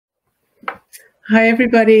Hi,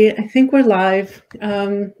 everybody. I think we're live.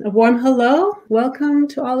 A warm hello. Welcome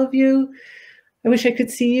to all of you. I wish I could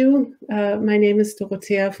see you. My name is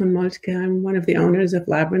Dorothea von Moltke. I'm one of the owners of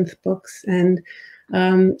Labyrinth Books, and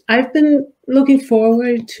I've been looking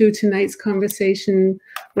forward to tonight's conversation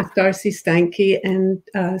with Darcy Steinke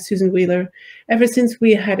and Susan Wheeler ever since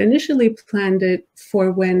we had initially planned it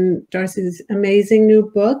for when Darcy's amazing new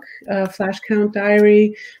book, Flash Count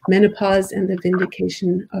Diary, Menopause, and the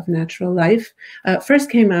Vindication of Natural Life, first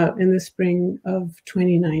came out in the spring of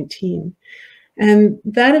 2019. And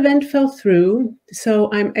that event fell through, so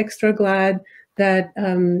I'm extra glad that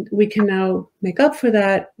we can now make up for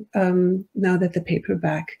that now that the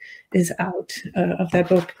paperback is out of that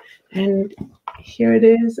book. And here it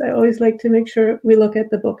is. I always like to make sure we look at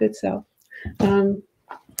the book itself.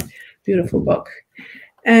 Beautiful book.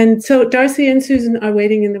 And so Darcy and Susan are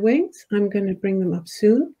waiting in the wings. I'm going to bring them up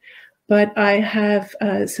soon. But I have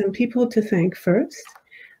some people to thank first.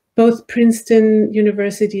 Both Princeton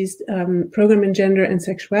University's Program in Gender and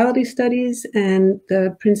Sexuality Studies and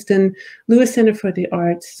the Princeton Lewis Center for the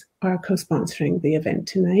Arts are co-sponsoring the event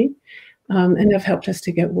tonight and have helped us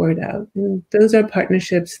to get word out. And those are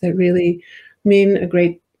partnerships that really mean a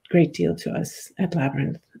great deal to us at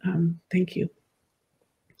Labyrinth. Thank you.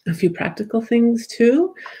 A few practical things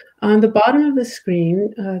too. On the bottom of the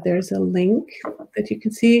screen, there's a link that you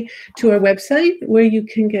can see to our website where you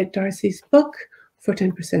can get Darcy's book for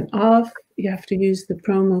 10% off. You have to use the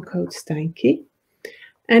promo code Steinke.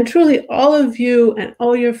 And truly, all of you and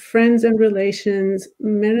all your friends and relations,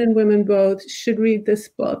 men and women both, should read this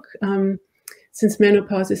book since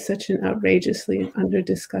menopause is such an outrageously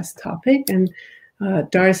under-discussed topic. And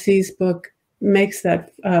Darcy's book makes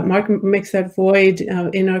that void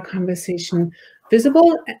in our conversation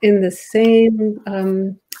visible in the same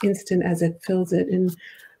instant as it fills it in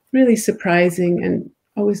really surprising and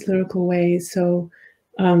always lyrical ways. So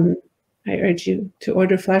I urge you to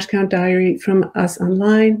order Flash Count Diary from us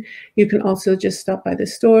online. You can also just stop by the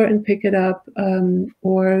store and pick it up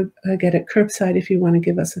or get it curbside if you want to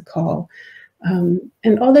give us a call.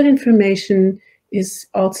 And all that information is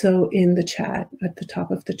also in the chat, at the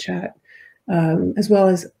top of the chat, as well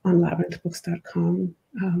as on labyrinthbooks.com.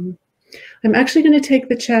 I'm actually going to take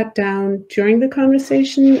the chat down during the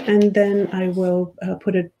conversation, and then I will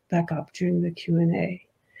put it back up during the Q&A.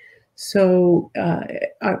 So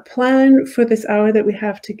our plan for this hour that we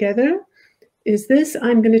have together is this.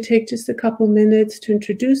 I'm going to take just a couple minutes to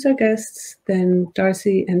introduce our guests, then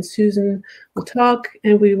Darcy and Susan will talk,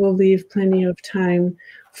 and we will leave plenty of time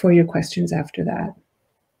for your questions after that.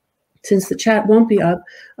 Since the chat won't be up,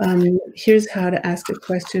 here's how to ask a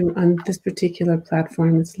question on this particular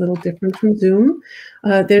platform. It's a little different from Zoom.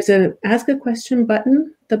 There's an Ask a Question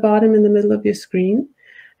button at the bottom in the middle of your screen,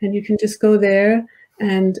 and you can just go there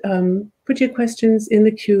and put your questions in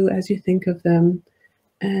the queue as you think of them,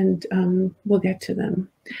 and we'll get to them.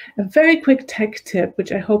 A very quick tech tip,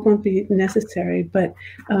 which I hope won't be necessary, but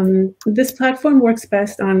this platform works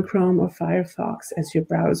best on Chrome or Firefox as your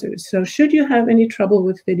browsers. So should you have any trouble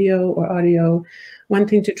with video or audio, one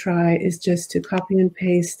thing to try is just to copy and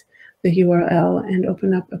paste the URL and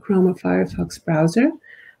open up a Chrome or Firefox browser.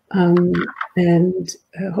 And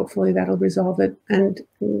hopefully that'll resolve it, and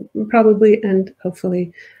probably and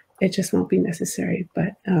hopefully it just won't be necessary,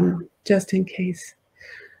 but just in case.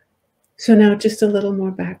 So now just a little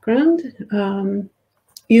more background.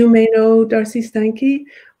 You may know Darcy Steinke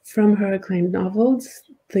from her acclaimed novels.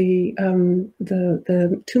 The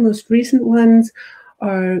two most recent ones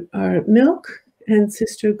are Milk and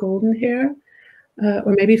Sister Golden Hair,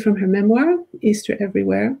 or maybe from her memoir, Easter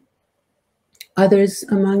Everywhere. Others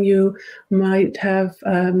among you might have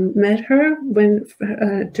met her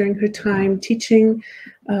during her time teaching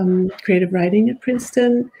creative writing at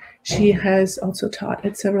Princeton. She has also taught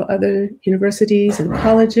at several other universities and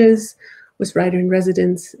colleges, was writer in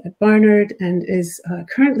residence at Barnard, and is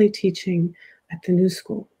currently teaching at the New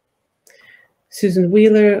School. Susan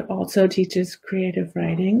Wheeler also teaches creative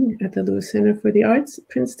writing at the Lewis Center for the Arts at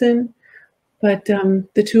Princeton, but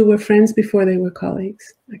the two were friends before they were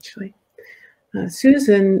colleagues, actually.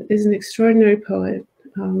 Susan is an extraordinary poet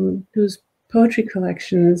whose poetry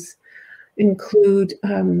collections include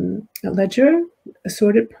a ledger,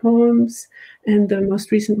 assorted poems, and the most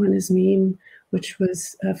recent one is Meme, which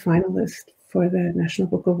was a finalist for the National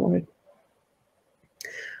Book Award.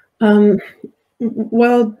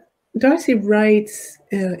 Well, Darcy writes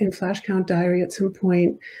in Flash Count Diary at some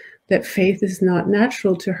point that faith is not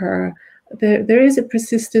natural to her. There is a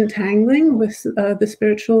persistent tangling with the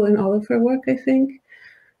spiritual in all of her work, I think.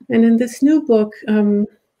 And in this new book,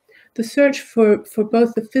 the search for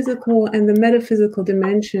both the physical and the metaphysical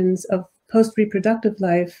dimensions of post-reproductive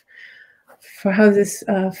life, for how this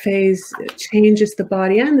phase changes the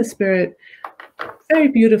body and the spirit, very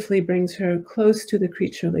beautifully brings her close to the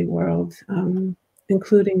creaturely world,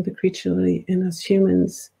 including the creaturely in us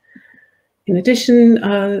humans. In addition,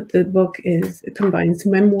 the book combines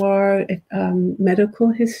memoir, medical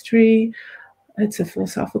history. It's a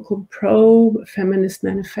philosophical probe, feminist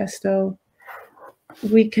manifesto.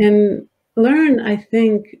 We can learn, I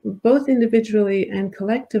think, both individually and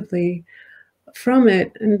collectively from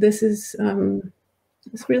it, and this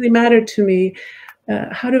really mattered to me,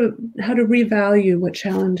 how to revalue what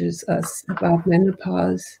challenges us about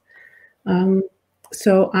menopause.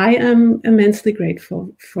 So I am immensely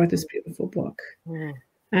grateful for this beautiful book. Mm.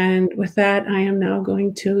 And with that, I am now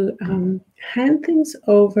going to hand things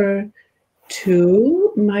over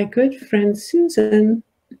to my good friend Susan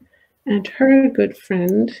and her good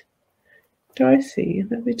friend Darcy.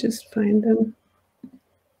 Let me just find them.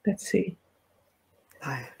 Let's see.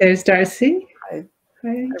 Hi. There's Darcy. Hi.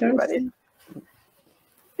 Hi, everybody. Darcy.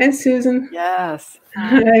 And Susan. Yes.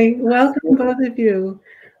 Hi. Welcome, both of you.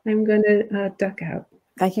 I'm going to duck out.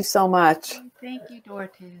 Thank you so much. Thank you,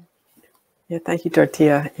 Dorothy. Yeah, thank you,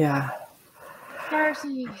 Dorothea. Yeah.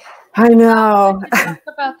 Darcy. I know. Talk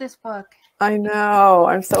about this book. I know.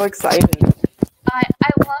 I'm so excited. I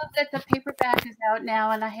love that the paperback is out now,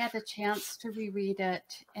 and I had the chance to reread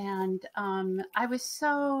it. And I was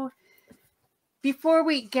so, before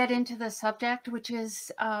we get into the subject, which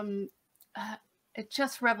is it's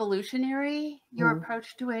just revolutionary, your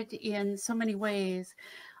approach to it in so many ways,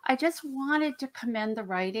 I just wanted to commend the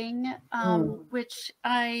writing, which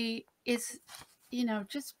is, you know,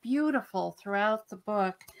 just beautiful throughout the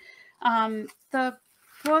book. The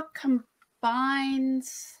book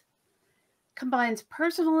combines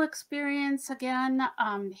personal experience again,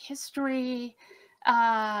 history,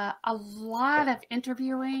 a lot of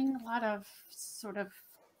interviewing, a lot of sort of,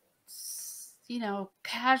 you know,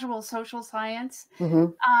 casual social science,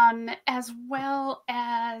 as well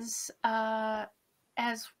as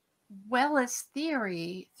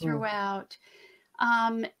theory throughout.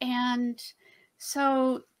 And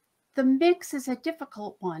so the mix is a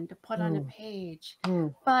difficult one to put on a page,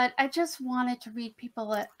 but I just wanted to read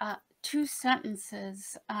people two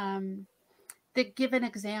sentences that give an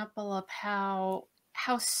example of how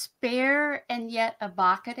spare and yet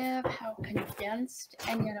evocative, how condensed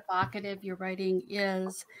and yet evocative your writing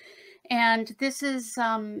is. And this is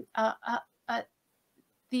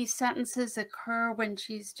these sentences occur when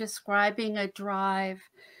she's describing a drive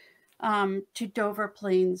to Dover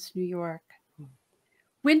Plains, New York.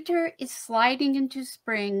 Winter is sliding into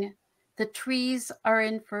spring. The trees are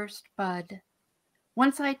in first bud.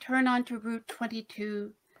 Once I turn onto Route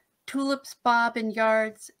 22, tulips bob in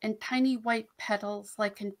yards and tiny white petals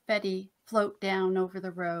like confetti float down over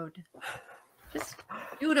the road. Just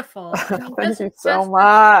beautiful. Thank you so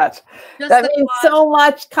much. That means so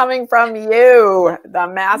much coming from you, the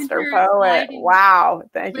master poet. Wow.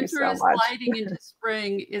 Thank you so much. Winter is sliding into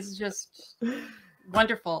spring is just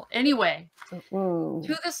wonderful. Anyway,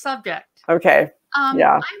 to the subject. Okay.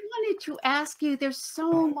 Yeah. I wanted to ask you, there's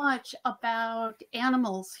so much about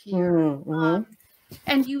animals here.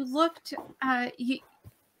 And you looked,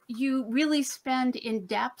 you really spend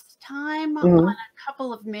in-depth time on a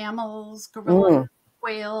couple of mammals, gorillas,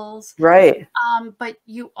 whales. Right. But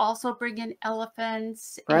you also bring in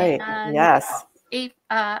elephants. Right. And, Yes.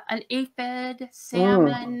 An aphid,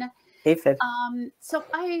 salmon. Aphid. So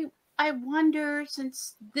I wonder,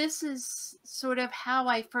 since this is sort of how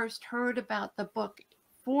I first heard about the book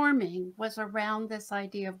forming, was around this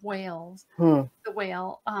idea of whales, the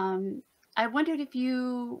whale. I wondered if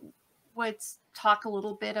you would talk a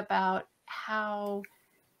little bit about how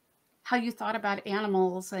you thought about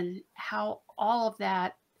animals and how all of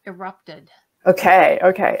that erupted. Okay.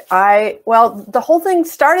 Well, the whole thing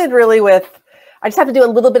started really with, I just have to do a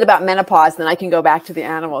little bit about menopause, then I can go back to the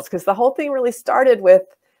animals, because the whole thing really started with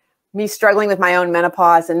me struggling with my own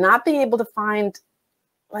menopause and not being able to find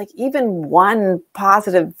like even one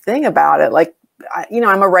positive thing about it. Like, you know,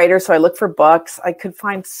 I'm a writer, so I look for books. I could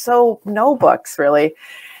find no books really.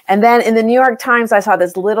 And then in the New York Times, I saw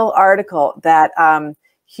this little article that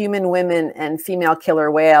human women and female killer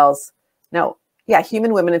whales,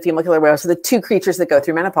 human women and female killer whales are the two creatures that go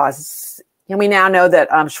through menopause. And we now know that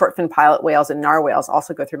short-fin pilot whales and narwhals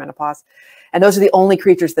also go through menopause. And those are the only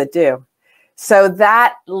creatures that do. So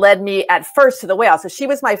that led me at first to the whale. So she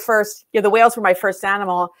was my first, the whales were my first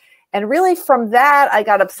animal. And really from that, I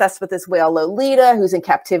got obsessed with this whale, Lolita, who's in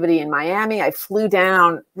captivity in Miami. I flew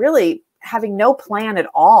down really having no plan at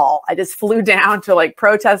all. I just flew down to like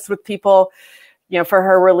protest with people, for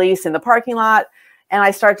her release in the parking lot. And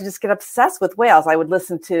I started to just get obsessed with whales. I would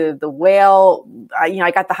listen to the whale,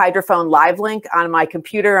 I got the hydrophone live link on my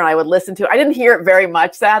computer, and I would listen to it. I didn't hear it very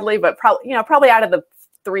much, sadly, but probably out of the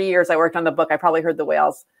 3 years I worked on the book, I probably heard the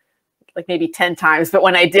whales like maybe 10 times. But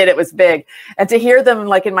when I did, it was big. And to hear them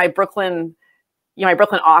like in my Brooklyn, my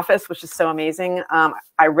Brooklyn office, which is so amazing.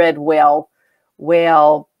 I read whale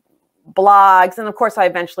blogs. And of course, I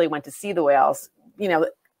eventually went to see the whales,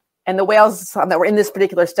 and the whales that were in this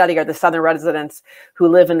particular study are the southern residents who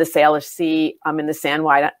live in the Salish Sea, in the San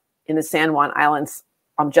Juan Islands,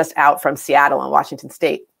 just out from Seattle and Washington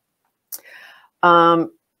State.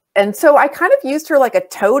 And so I kind of used her like a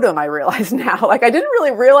totem, I realize now. Like, I didn't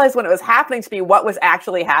really realize when it was happening to me what was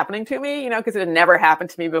actually happening to me, because it had never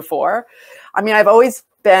happened to me before. I mean, I've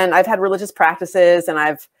had religious practices, and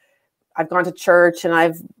I've gone to church, and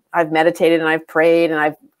I've meditated, and I've prayed, and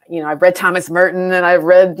I've read Thomas Merton, and I've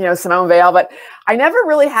read, Simone Weil, but I never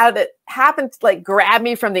really had it happen to like grab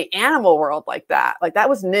me from the animal world like that. Like, that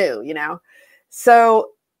was new, So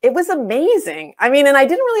it was amazing. I mean, and I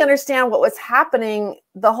didn't really understand what was happening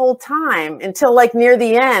the whole time until like near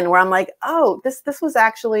the end, where I'm like, oh, this was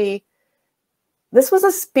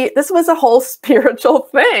a whole spiritual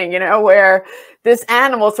thing, where this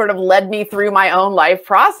animal sort of led me through my own life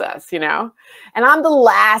process, and I'm the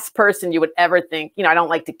last person you would ever think, I don't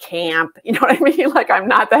like to camp, you know what I mean? Like, I'm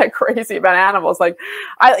not that crazy about animals. Like,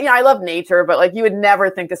 I love nature, but like, you would never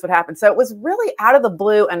think this would happen. So it was really out of the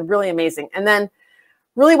blue and really amazing. And then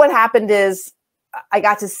really what happened is I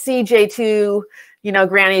got to see J2,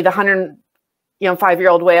 Granny, the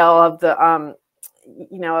 105-year-old whale of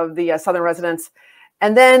the southern residents.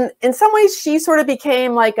 And then in some ways she sort of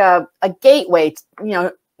became like a gateway,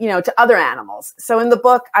 to other animals. So in the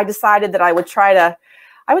book, I decided that I would try to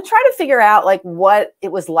figure out like what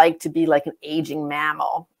it was like to be like an aging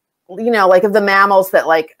mammal, like of the mammals that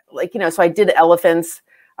so I did elephants,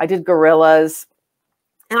 I did gorillas,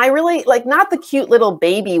 and I really like not the cute little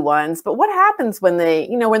baby ones, but what happens when they,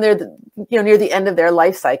 when they're, near the end of their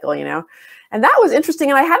life cycle, and that was interesting.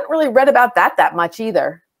 And I hadn't really read about that much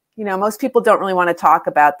either. Most people don't really want to talk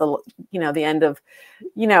about the, the end of,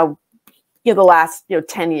 the last,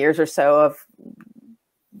 10 years or so of,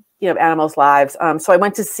 animals' lives. So I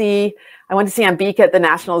went to see Ambika at the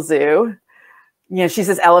National Zoo. She's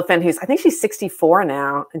this elephant I think she's 64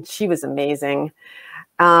 now, and she was amazing.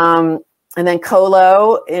 And then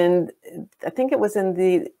Colo I think it was in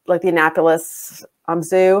the Indianapolis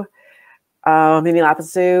Zoo, the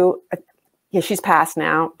Indianapolis Zoo. Yeah, she's passed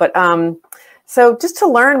now, but so just to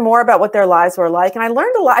learn more about what their lives were like. And I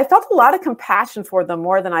learned a lot. I felt a lot of compassion for them,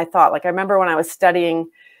 more than I thought. Like, I remember when I was studying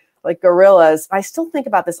like gorillas, I still think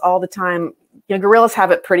about this all the time. Gorillas have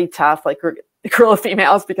it pretty tough, like gorilla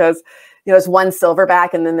females, because, there's one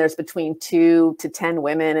silverback and then there's between 2 to 10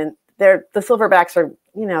 women. And the silverbacks are,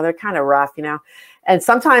 they're kind of rough, and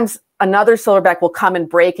sometimes another silverback will come and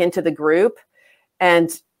break into the group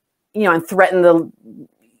and, and threaten the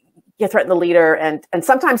leader. And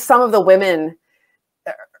sometimes some of the women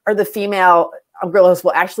or the female gorillas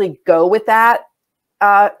will actually go with that,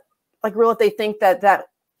 gorilla if they think that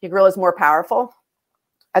gorilla is more powerful,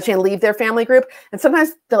 actually leave their family group. And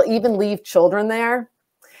sometimes they'll even leave children there.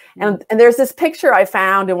 And there's this picture I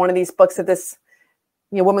found in one of these books of this,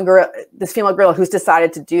 this female gorilla who's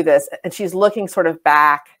decided to do this. And she's looking sort of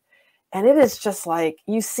back, and it is just like,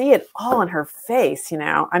 you see it all in her face,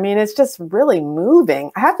 I mean, it's just really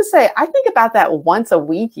moving. I have to say, I think about that once a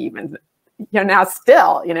week, even, now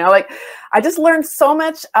still, like, I just learned so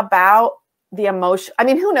much about the emotion. I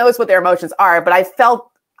mean, who knows what their emotions are, but I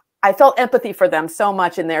felt empathy for them so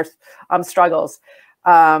much in their struggles.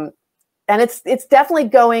 And it's definitely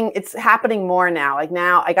it's happening more now. Like,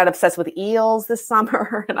 now I got obsessed with eels this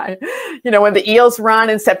summer, and when the eels run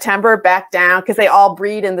in September back down, because they all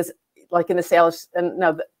breed in this, like in the Salish,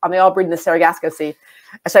 they all breed in the Sargasso Sea.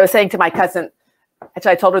 So I was saying to my cousin,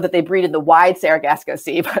 actually, I told her that they breed in the wide Sargasso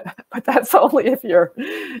Sea, but that's only if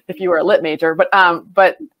you were a lit major. But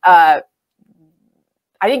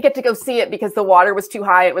I didn't get to go see it because the water was too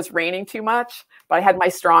high. It was raining too much, but I had my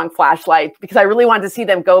strong flashlight because I really wanted to see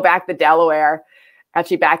them go back to Delaware,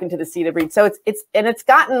 actually back into the sea to breed. So it's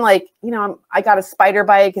gotten like, I got a spider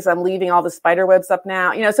bite because I'm leaving all the spider webs up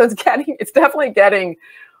now, so it's definitely getting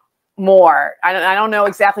more. I don't know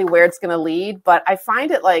exactly where it's going to lead, but I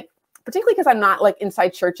find it like, particularly because I'm not like inside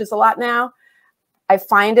churches a lot now, I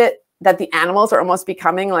find it that the animals are almost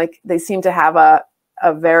becoming like, they seem to have a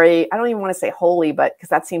very, I don't even want to say holy, but because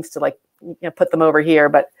that seems to like, put them over here,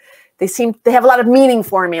 but they have a lot of meaning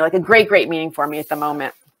for me, like a great, great meaning for me at the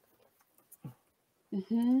moment.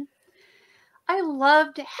 Mm-hmm. I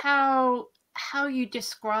loved how how you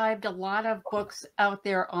described a lot of books out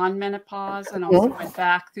there on menopause, and also went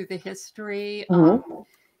back through the history,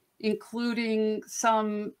 including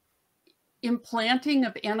some implanting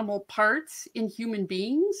of animal parts in human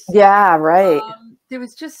beings. Yeah, right. There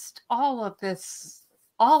was just all of this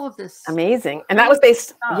amazing, and that was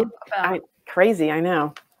based crazy. I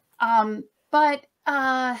know. But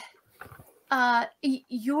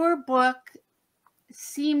your book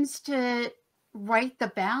seems to write the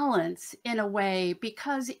balance in a way,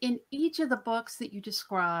 because in each of the books that you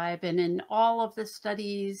describe and in all of the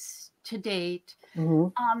studies to date,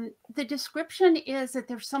 the description is that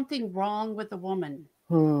there's something wrong with the woman.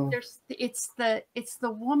 It's the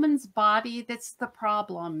woman's body that's the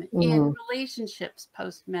problem in relationships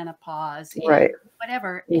post-menopause, right?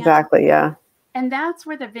 Whatever. Exactly. And that's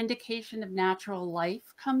where the vindication of natural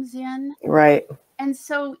life comes in. Right. And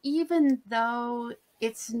so even though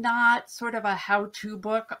it's not sort of a how-to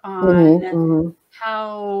book on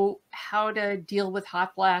how to deal with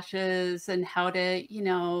hot flashes and how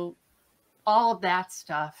to, all of that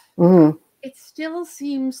stuff, it still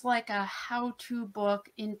seems like a how-to book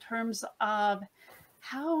in terms of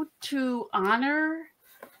how to honor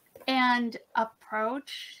and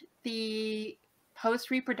approach the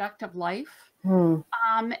post-reproductive life, and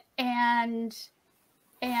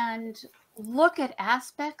look at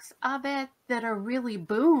aspects of it that are really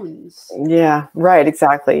boons. Yeah, right,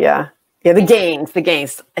 exactly. Yeah, the gains.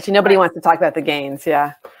 Actually, nobody wants to talk about the gains.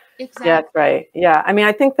 Yeah, exactly. Yeah, that's right. Yeah, I mean,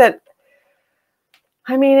 I think that,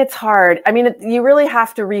 it's hard. You really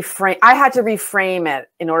have to reframe. I had to reframe it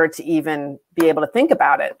in order to even be able to think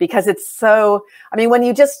about it, because it's so, when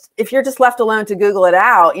if you're just left alone to Google it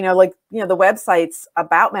out, the websites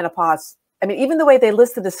about menopause, even the way they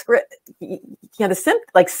listed the script, even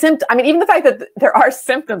the fact that there are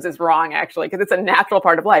symptoms is wrong, actually, because it's a natural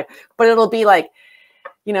part of life, but it'll be like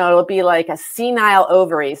a senile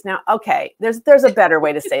ovaries. Now, okay, there's a better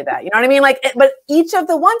way to say that. You know what I mean? But each of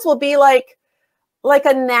the ones will be like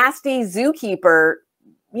a nasty zookeeper,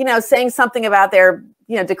 saying something about their,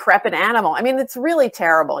 decrepit animal. It's really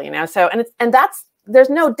terrible, so, and there's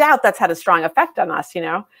no doubt that's had a strong effect on us,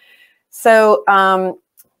 so,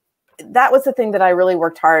 that was the thing that I really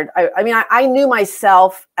worked hard. I knew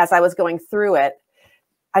myself as I was going through it.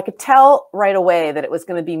 I could tell right away that it was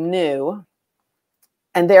going to be new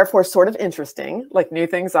and therefore sort of interesting, like new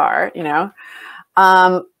things are,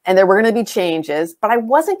 and there were going to be changes, but I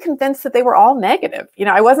wasn't convinced that they were all negative.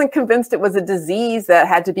 I wasn't convinced it was a disease that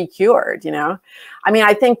had to be cured, I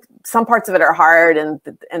think some parts of it are hard, and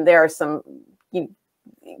there are some,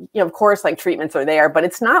 of course, like treatments are there, but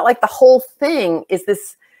it's not like the whole thing is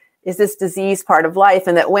this disease part of life.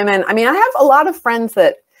 And that women, I have a lot of friends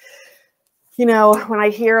that, when I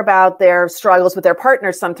hear about their struggles with their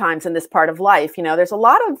partners sometimes in this part of life, there's a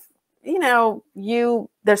lot of,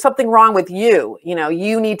 there's something wrong with you,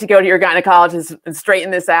 you need to go to your gynecologist and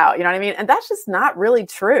straighten this out. You know what I mean? And that's just not really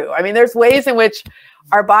true. There's ways in which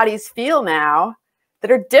our bodies feel now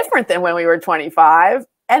that are different than when we were 25.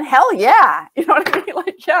 And hell yeah. You know what I mean?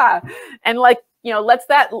 Yeah. And let's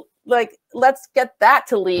get that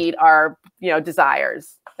to lead our,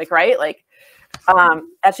 desires, right?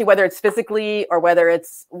 Actually, whether it's physically or whether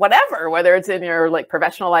it's whatever, whether it's in your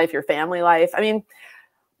professional life, your family life.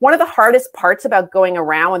 One of the hardest parts about going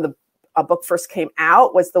around when a book first came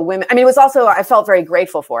out was the women. It was also, I felt very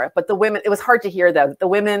grateful for it, but the women, it was hard to hear though. The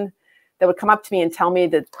women that would come up to me and tell me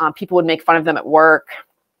that people would make fun of them at work.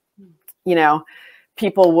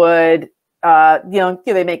 People would,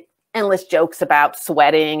 they make endless jokes about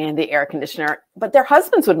sweating and the air conditioner, but their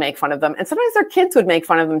husbands would make fun of them. And sometimes their kids would make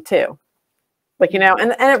fun of them too.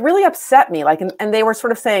 And it really upset me. And they were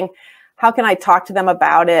sort of saying, how can I talk to them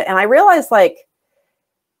about it? And I realized that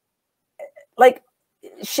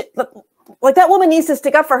woman needs to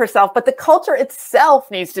stick up for herself, but the culture itself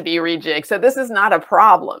needs to be rejigged. So this is not a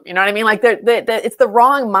problem. You know what I mean? It's the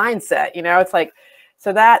wrong mindset, it's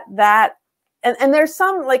so that, and there's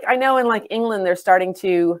some, I know in England, they're starting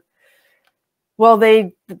to, well,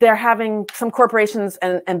 they're having some corporations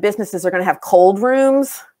and businesses are going to have cold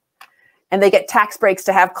rooms, and they get tax breaks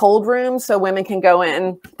to have cold rooms so women can go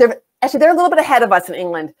in. They're a little bit ahead of us in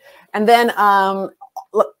England. And then also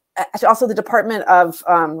the Department of,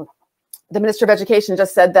 the Minister of Education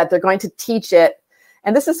just said that they're going to teach it.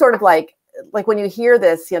 And this is sort of like when you hear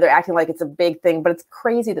this, they're acting like it's a big thing, but it's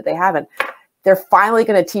crazy that they haven't. They're finally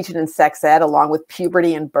going to teach it in sex ed along with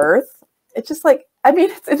puberty and birth. It's just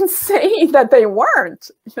it's insane that they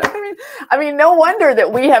weren't. You know what I mean? No wonder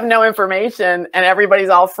that we have no information and everybody's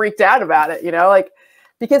all freaked out about it,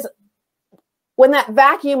 because when that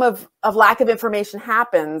vacuum of lack of information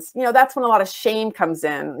happens, you know, that's when a lot of shame comes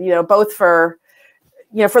in, you know, both for,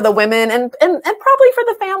 you know, for the women and probably for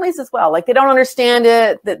the families as well. Like they don't understand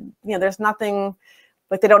it, that, you know, there's nothing,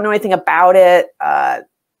 like they don't know anything about it.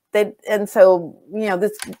 And so, you know,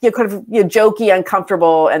 this, you know, kind of, you know, jokey,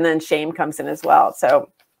 uncomfortable, and then shame comes in as well. So,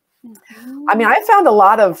 I mean, I found a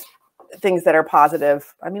lot of things that are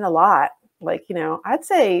positive. I mean, a lot, like, you know, I'd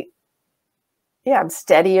say, yeah, I'm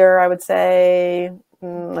steadier, I would say.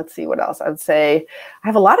 Let's see what else. I would say I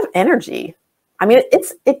have a lot of energy. I mean,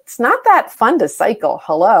 it's not that fun to cycle.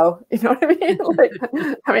 Hello. You know what I mean?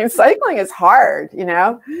 Like, I mean, cycling is hard, you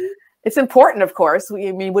know? It's important, of course.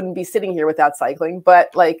 We wouldn't be sitting here without cycling, but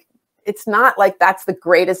like, it's not like that's the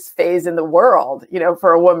greatest phase in the world, you know,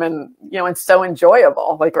 for a woman, you know, and so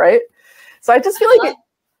enjoyable, like, right? So I just feel like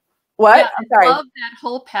what? Yeah, I'm sorry. I love that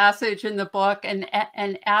whole passage in the book, and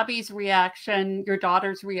Abby's reaction, your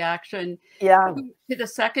daughter's reaction. Yeah. To the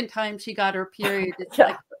second time she got her period. It's Yeah.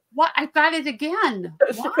 like, what? I got it again.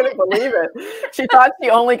 She couldn't believe it. She thought she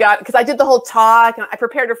only got, because I did the whole talk and I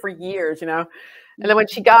prepared her for years, you know. And then when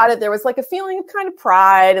she got it, there was like a feeling of kind of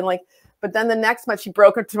pride and like, but then the next month she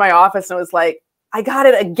broke into my office and was like, I got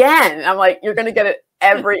it again. And I'm like, you're going to get it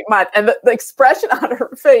every month. And the expression on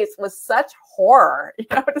her face was such horror, you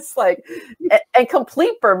know, just like, and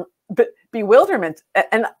complete bewilderment.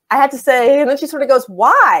 And I had to say, and then she sort of goes,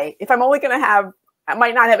 why? If I'm only going to have, I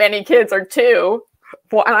might not have any kids or two.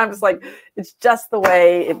 And I'm just like, it's just the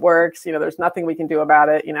way it works. You know, there's nothing we can do about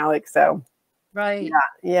it, you know, like, so. Right.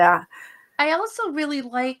 Yeah. I also really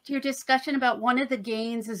liked your discussion about one of the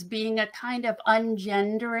gains as being a kind of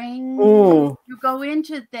ungendering. You go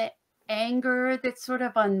into the anger that's sort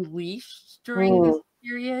of unleashed during this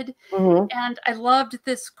period. And I loved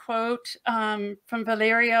this quote from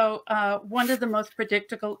Valerio. One of the most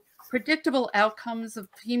predictable outcomes of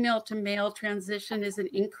female to male transition is an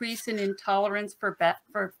increase in intolerance for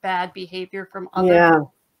bad behavior from others.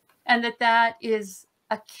 And that is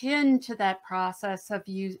akin to that process of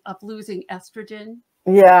losing estrogen.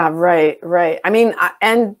 Yeah, right. I mean,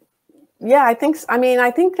 I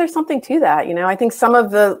think there's something to that. You know, I think some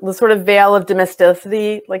of the sort of veil of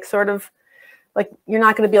domesticity, like sort of like, you're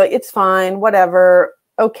not going to be like, it's fine, whatever.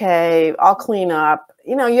 Okay, I'll clean up.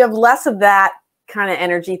 You know, you have less of that kind of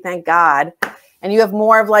energy, thank God. And you have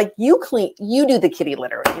more of like, you do the kitty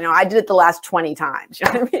litter. You know, I did it the last 20 times.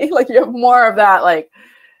 You know what I mean? Like you have more of that, like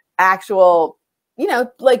actual, you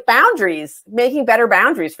know, like boundaries, making better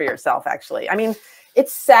boundaries for yourself, actually. I mean,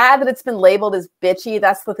 it's sad that it's been labeled as bitchy.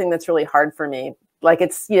 That's the thing that's really hard for me. Like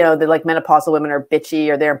it's, you know, like menopausal women are bitchy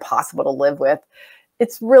or they're impossible to live with.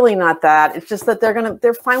 It's really not that. It's just that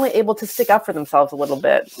they're finally able to stick up for themselves a little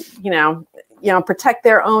bit, you know, protect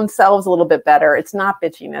their own selves a little bit better. It's not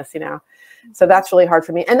bitchiness, you know. So that's really hard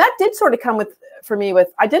for me. And that did sort of come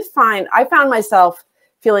I found myself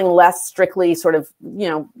feeling less strictly sort of,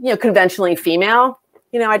 you know, conventionally female.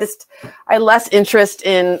 You know, I had less interest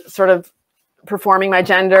in sort of performing my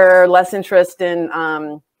gender, less interest in,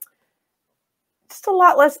 just a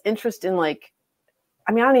lot less interest in like,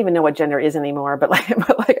 I mean, I don't even know what gender is anymore, but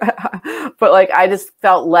I just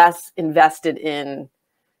felt less invested in,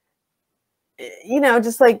 you know,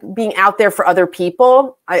 just like being out there for other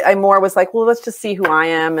people. I more was like, well, let's just see who I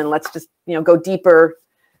am and let's just, you know, go deeper.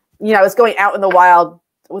 You know, I was going out in the wild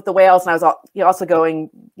with the whales, and I was also going,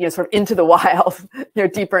 you know, sort of into the wild, you know,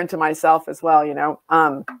 deeper into myself as well, you know.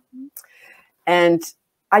 And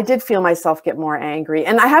I did feel myself get more angry.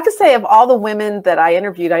 And I have to say, of all the women that I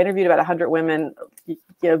interviewed about 100 women, you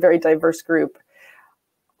know, very diverse group.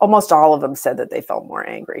 Almost all of them said that they felt more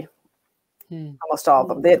angry. Almost all of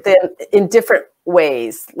them. They in different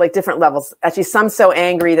ways, like different levels. Actually, some so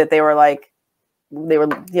angry that they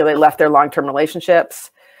left their long-term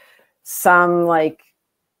relationships. Some like,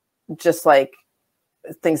 just like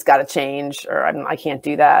things got to change, or I can't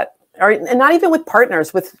do that. And not even with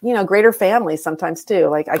partners, with, you know, greater families sometimes too.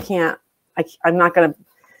 Like I'm not going to,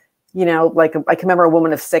 you know, like I can remember a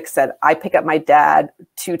woman of 6 said, I pick up my dad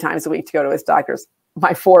 2 times a week to go to his doctor's.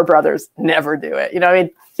 My 4 brothers never do it. You know, I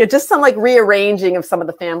mean, just some like rearranging of some of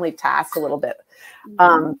the family tasks a little bit.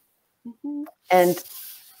 And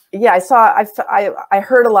yeah, I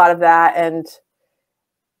heard a lot of that. And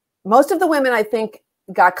most of the women, I think,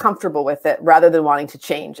 got comfortable with it rather than wanting to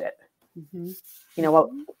change it. You know,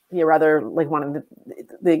 well, rather wanting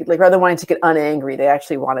to get unangry, they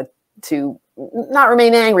actually wanted to not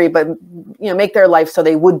remain angry, but, you know, make their life so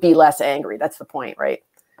they would be less angry. That's the point, right?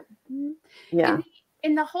 Yeah.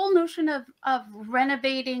 In the whole notion of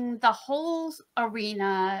renovating the whole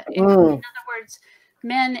arena, in other words,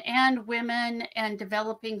 men and women and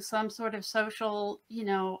developing some sort of social,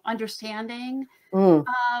 understanding of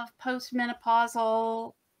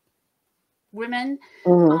postmenopausal women.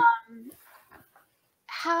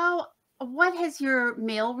 What has your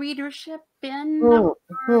male readership been?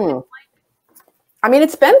 I mean,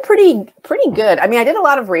 it's been pretty good. I mean, I did a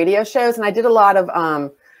lot of radio shows, and I did a lot of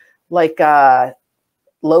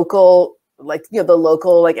local, the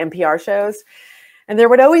local NPR shows. And there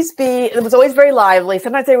would always be, it was always very lively.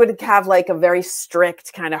 Sometimes they would have like a very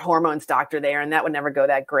strict kind of hormones doctor there, and that would never go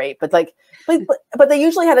that great. But but they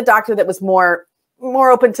usually had a doctor that was more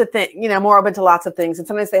open to more open to lots of things. And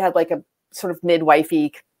sometimes they had like a sort of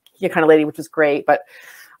midwifey kind of lady, which was great. But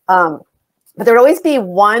there would always be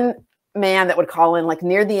one man that would call in like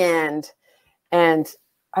near the end, and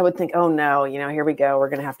I would think, oh no, here we go. We're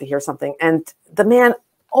going to have to hear something. And the man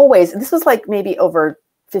always, this was like maybe over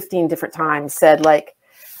 15 different times, said like,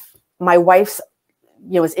 my wife's,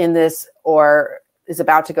 is in this or is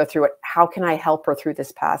about to go through it. How can I help her through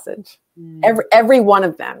this passage? Every one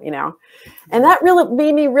of them, and that really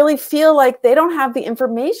made me really feel like they don't have the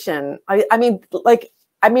information. I mean,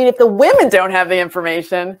 if the women don't have the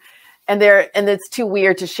information and it's too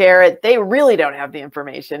weird to share it, they really don't have the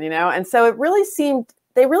information, And so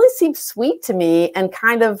they really seemed sweet to me, and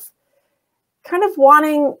kind of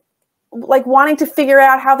wanting to figure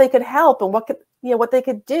out how they could help and what they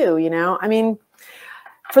could do, I mean,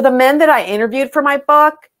 for the men that I interviewed for my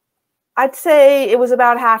book, I'd say it was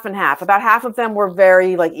about half and half. About half of them were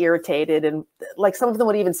very irritated, and some of them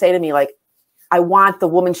would even say to me, I want the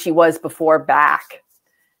woman she was before back.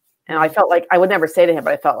 And I felt like, I would never say to him,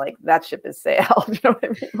 but I felt like that ship has sailed. You know what I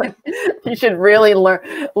mean? You should really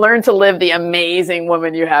learn to live the amazing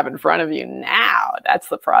woman you have in front of you now. That's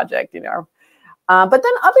the project, But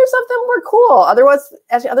then others of them were cool.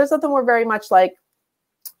 Others of them were very much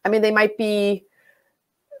they might be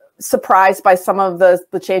surprised by some of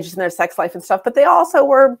the changes in their sex life and stuff, but they also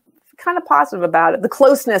were kind of positive about it. The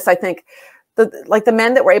closeness, I think, the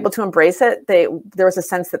men that were able to embrace it, there was a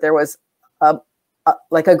sense that there was a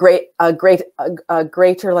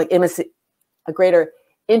greater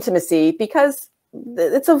intimacy, because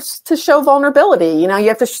it's to show vulnerability. You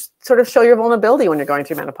have to sort of show your vulnerability when you're going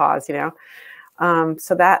through menopause.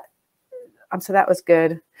 So that was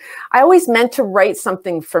good. I always meant to write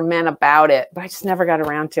something for men about it, but I just never got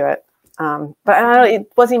around to it. But I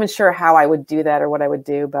wasn't even sure how I would do that or what I would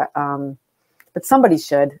do, but somebody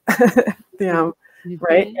should,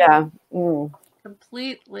 right? Yeah.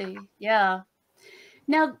 Completely. Yeah.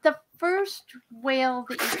 Now, the first whale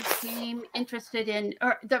that you became interested in,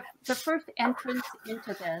 or the first entrance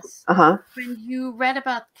into this, when you read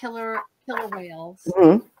about killer whales,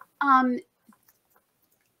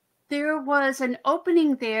 there was an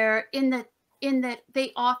opening there in that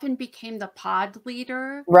they often became the pod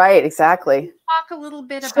leader. Right, exactly. Talk a little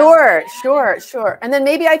bit about that. Sure. And then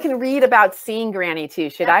maybe I can read about seeing Granny too.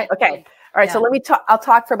 Should I? Okay. All right. Yeah. So let me talk. I'll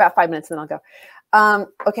talk for about 5 minutes and then I'll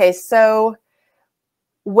go. Okay. So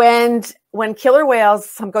when killer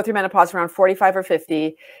whales go through menopause around 45 or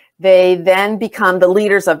 50, they then become the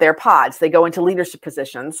leaders of their pods. They go into leadership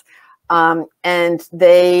positions. And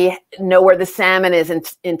they know where the salmon is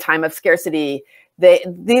in time of scarcity.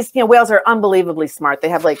 These whales are unbelievably smart. They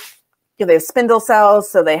have they have spindle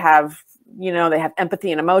cells, so they have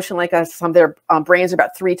empathy and emotion like us. Some of their brains are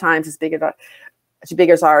about 3 times as big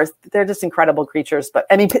as ours. They're just incredible creatures. But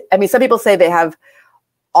I mean, some people say they have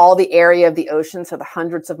all the area of the ocean, so the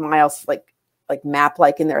hundreds of miles like map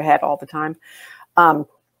in their head all the time.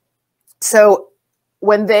 So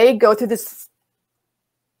when they go through this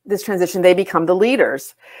transition, they become the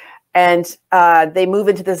leaders, and they move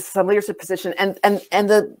into some leadership position. And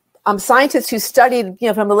the scientists who studied,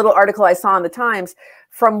 from the little article I saw in the Times,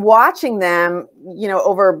 from watching them,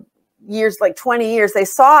 over years, 20 years, they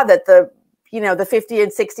saw that the 50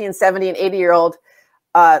 and 60 and 70 and 80-year-old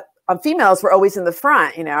females were always in the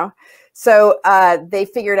front, So they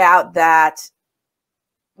figured out that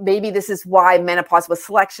maybe this is why menopause was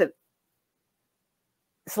selected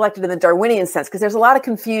in the Darwinian sense, because there's a lot of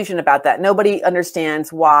confusion about that. Nobody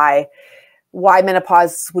understands why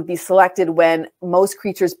menopause would be selected when most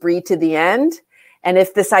creatures breed to the end. And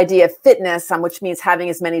if this idea of fitness, which means having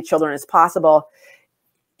as many children as possible,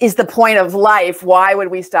 is the point of life, why would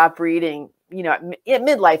we stop breeding, at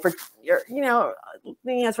midlife or sort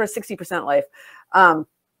of 60% life?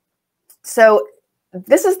 So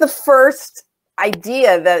this is the first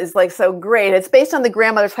idea that is so great. It's based on the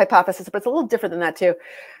grandmother's hypothesis, but it's a little different than that too.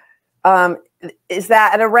 Is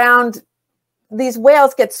that at around these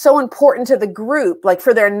whales get so important to the group,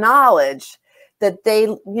 for their knowledge, that they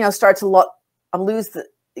start to lose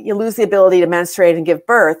you lose the ability to menstruate and give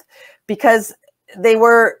birth because they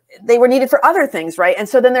were needed for other things, right? And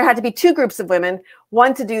so then there had to be two groups of women,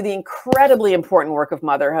 one to do the incredibly important work of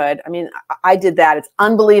motherhood. I mean, I did that. It's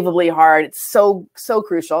unbelievably hard. It's so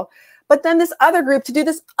crucial. But then this other group to do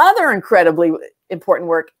this other incredibly important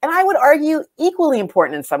work, and I would argue equally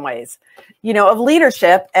important in some ways, you know, of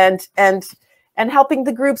leadership and helping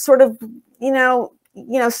the group sort of,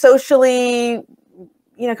 socially,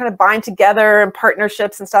 kind of bind together and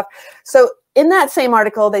partnerships and stuff. So in that same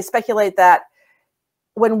article, they speculate that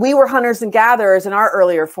when we were hunters and gatherers in our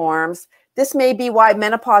earlier forms, this may be why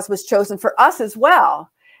menopause was chosen for us as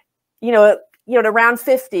well. At around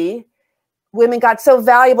 50, women got so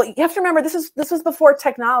valuable. You have to remember, this was before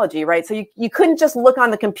technology, right? So you couldn't just look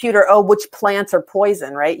on the computer, oh, which plants are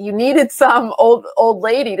poison, right? You needed some old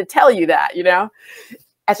lady to tell you that,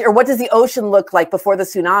 or what does the ocean look like before the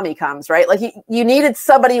tsunami comes, right? Like you needed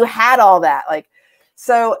somebody who had all that. Like,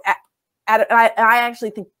 so I actually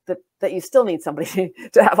think that you still need somebody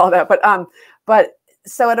to have all that. But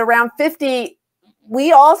so at around 50,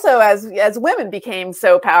 we also as women became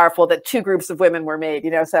so powerful that two groups of women were made,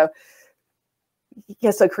 so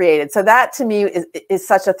created. So that to me is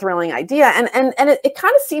such a thrilling idea. And it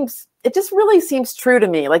kind of seems, it just really seems true to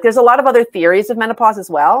me. Like there's a lot of other theories of menopause as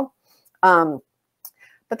well.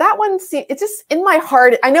 But that one, it's just in my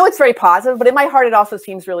heart, I know it's very positive, but in my heart, it also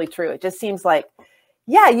seems really true. It just seems like,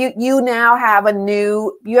 yeah, you now have a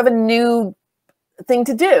new thing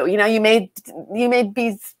to do. You may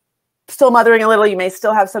be still mothering a little, you may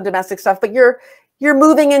still have some domestic stuff, but you're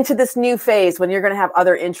moving into this new phase when you're going to have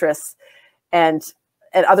other interests and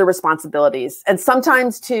other responsibilities, and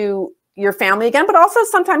sometimes to your family again, but also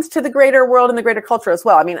sometimes to the greater world and the greater culture as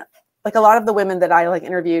well. I mean, like a lot of the women that I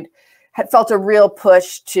interviewed had felt a real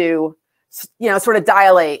push to, sort of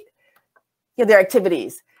dilate their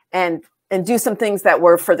activities and do some things that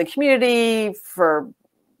were for the community, for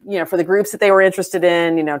the groups that they were interested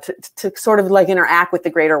in, to sort of interact with the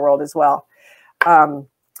greater world as well.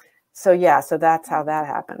 So that's how that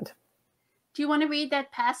happened. Do you want to read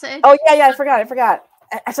that passage? Oh yeah, I forgot.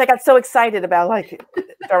 Actually, I got so excited about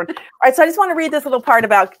Darwin. All right, so I just want to read this little part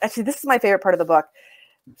about. Actually, this is my favorite part of the book.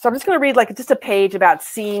 So I'm just going to read just a page about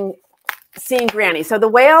seeing Granny. So the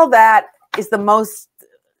whale that is the most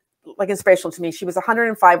inspirational to me. She was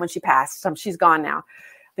 105 when she passed. She's gone now.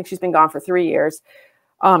 I think she's been gone for 3 years.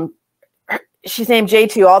 She's named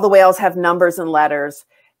J2. All the whales have numbers and letters,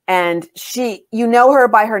 and you know her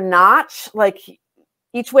by her notch.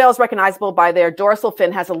 Each whale is recognizable by their dorsal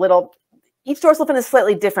fin has each dorsal fin is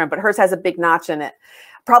slightly different, but hers has a big notch in it,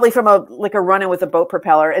 probably from a run-in with a boat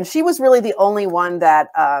propeller. And she was really the only one that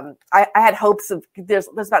I had hopes of. There's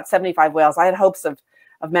about 75 whales. I had hopes of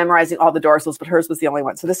memorizing all the dorsals, but hers was the only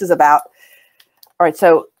one. So this is about, all right.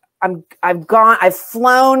 So I've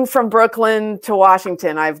flown from Brooklyn to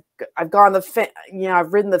Washington. I've gone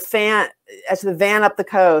I've ridden the van up the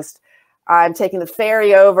coast. I'm taking the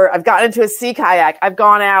ferry over. I've gotten into a sea kayak. I've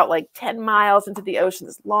gone out 10 miles into the ocean,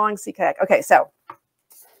 this long sea kayak. Okay, so, all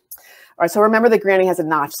right, so remember that Granny has a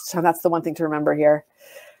notch. So that's the one thing to remember here.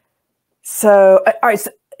 So, all right,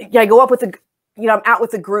 so, I go up with I'm out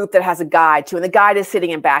with a group that has a guide too, and the guide is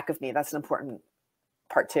sitting in back of me. That's an important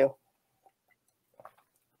part too.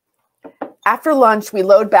 After lunch, we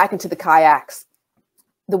load back into the kayaks.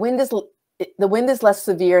 The wind is less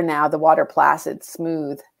severe now, the water placid,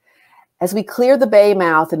 smooth. As we clear the bay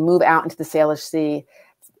mouth and move out into the Salish Sea,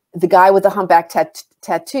 the guy with the humpback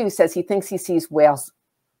tattoo says he thinks he sees whales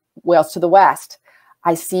to the west.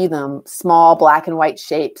 I see them, small black and white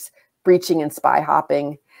shapes, breaching and spy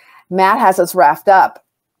hopping. Matt has us raft up.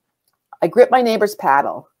 I grip my neighbor's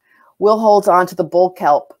paddle. Will holds on to the bull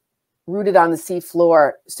kelp, rooted on the sea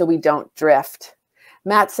floor so we don't drift.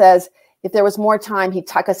 Matt says if there was more time, he'd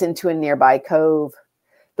tuck us into a nearby cove.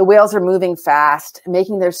 The whales are moving fast,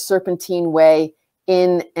 making their serpentine way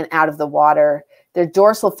in and out of the water. Their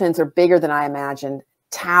dorsal fins are bigger than I imagined,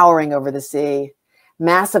 towering over the sea.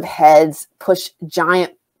 Massive heads push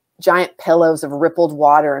giant pillows of rippled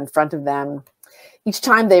water in front of them. Each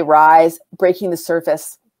time they rise, breaking the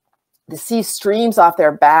surface, the sea streams off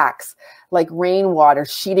their backs like rainwater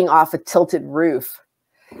sheeting off a tilted roof.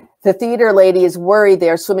 The theater lady is worried they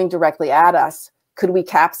are swimming directly at us. Could we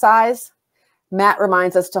capsize? Matt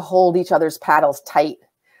reminds us to hold each other's paddles tight.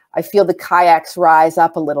 I feel the kayaks rise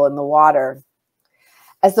up a little in the water.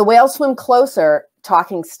 As the whales swim closer,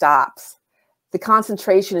 talking stops. The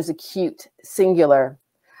concentration is acute, singular.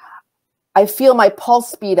 I feel my pulse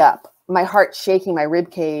speed up, my heart shaking my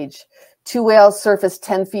rib cage. Two whales surface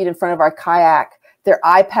 10 feet in front of our kayak. Their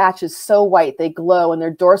eye patches so white they glow and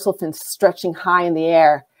their dorsal fins stretching high in the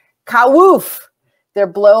air. Kawoof! Their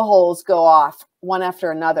blowholes go off one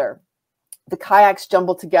after another. The kayaks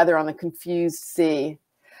jumble together on the confused sea.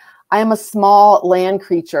 I am a small land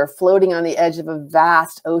creature floating on the edge of a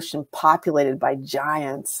vast ocean populated by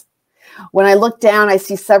giants. When I look down, I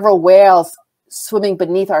see several whales swimming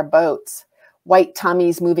beneath our boats, white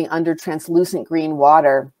tummies moving under translucent green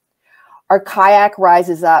water. Our kayak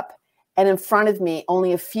rises up, and in front of me,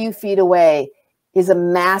 only a few feet away, is a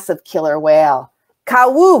massive killer whale.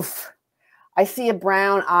 Ka-woof! I see a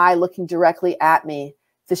brown eye looking directly at me,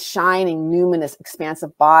 the shining, numinous,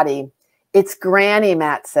 expansive body. It's Granny,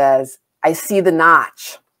 Matt says. I see the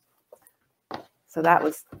notch. So that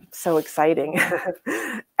was so exciting.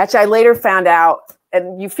 Actually, I later found out,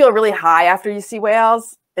 and you feel really high after you see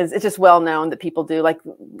whales. It's just well known that people do. Like,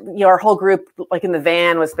 you know, our whole group, like in the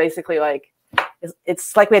van, was basically like,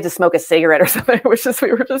 it's like we had to smoke a cigarette or something. It was just,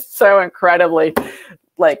 we were just so incredibly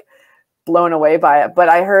like blown away by it. But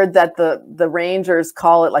I heard that the rangers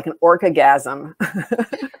call it like an orcagasm.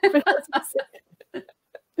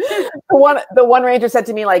 The one ranger said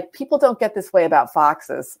to me, like, people don't get this way about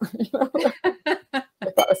foxes. You know? I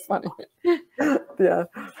thought it was funny. Yeah.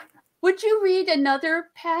 Would you read another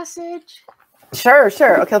passage? Sure.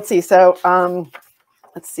 Okay, let's see. So,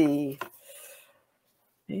 let's see.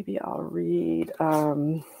 Maybe I'll read.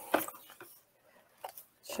 I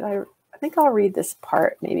think I'll read this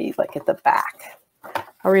part, maybe like at the back.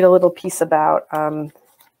 I'll read a little piece about. I'm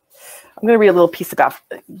going to read a little piece about,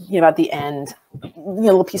 you know, about the end. A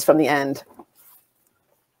little piece from the end.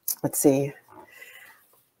 Let's see.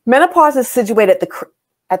 Menopause is situated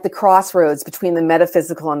at the crossroads between the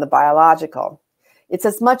metaphysical and the biological. It's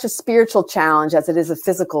as much a spiritual challenge as it is a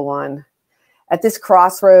physical one. At this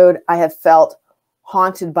crossroad, I have felt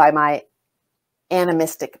haunted by my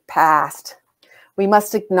animistic past. We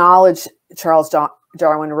must acknowledge, Charles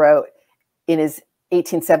Darwin wrote in his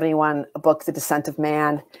 1871 book, The Descent of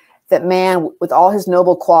Man, that man, with all his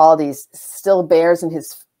noble qualities, still bears in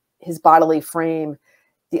his bodily frame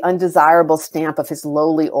the undesirable stamp of his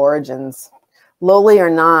lowly origins. Lowly or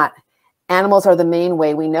not, animals are the main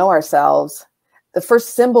way we know ourselves. The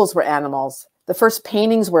first symbols were animals. The first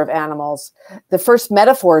paintings were of animals. The first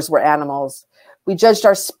metaphors were animals. We judged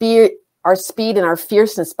our speed and our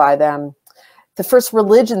fierceness by them. The first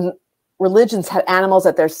religions had animals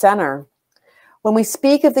at their center. When we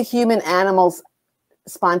speak of the human animals'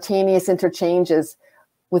 spontaneous interchanges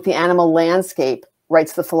with the animal landscape,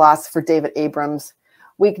 writes the philosopher David Abrams,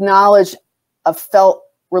 we acknowledge a felt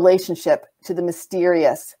relationship to the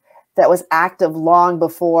mysterious that was active long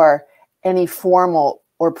before any formal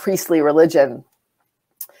or priestly religion.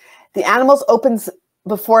 The animals opens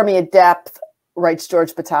before me a depth, writes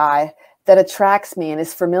George Bataille, that attracts me and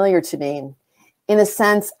is familiar to me. In a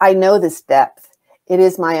sense, I know this depth. It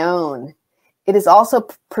is my own. It is also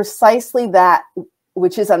precisely that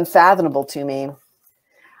which is unfathomable to me.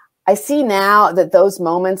 I see now that those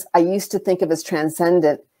moments I used to think of as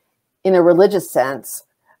transcendent in a religious sense,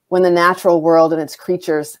 when the natural world and its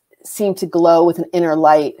creatures seem to glow with an inner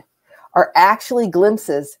light, are actually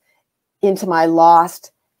glimpses into my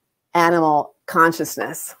lost animal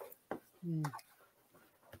consciousness.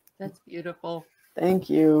 That's beautiful. Thank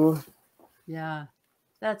you. Yeah,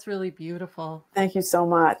 that's really beautiful. Thank you so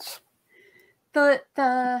much.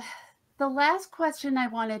 The last question I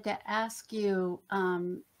wanted to ask you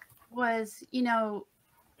was, you know,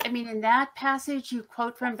 I mean, in that passage you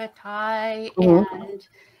quote from Bataille,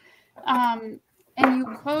 and you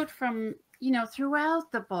quote from, you know,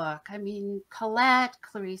 throughout the book. I mean, Colette,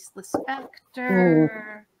 Clarice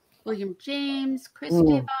Lispector, William James,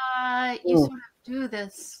 Christopher. You sort of do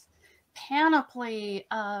this panoply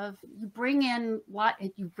of, you bring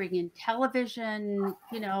in television,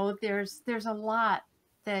 you know, there's a lot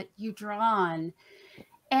that you draw on.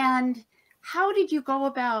 And how did you go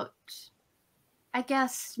about, I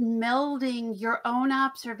guess, melding your own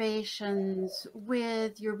observations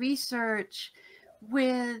with your research,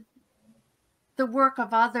 with the work of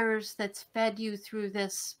others that's fed you through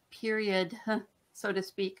this period, so to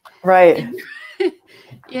speak, right?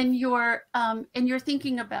 In your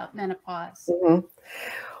thinking about menopause.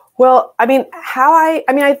 Well, I mean,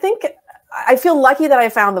 I think I feel lucky that I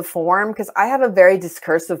found the form, because I have a very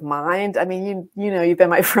discursive mind. I mean, you know, you've been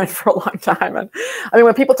my friend for a long time, and I mean,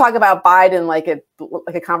 when people talk about Biden, like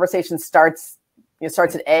a conversation starts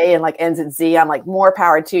at A and like ends at Z, I'm like, more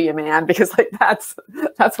power to you, man, because like that's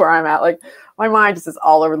where I'm at. Like, my mind just is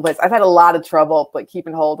all over the place. I've had a lot of trouble like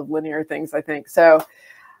keeping hold of linear things, I think. So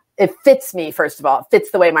it fits me, first of all. It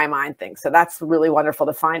fits the way my mind thinks. So that's really wonderful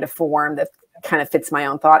to find a form that kind of fits my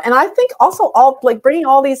own thought. And I think also like bringing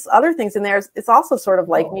all these other things in there, it's also sort of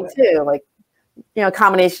like me too. Like, you know, a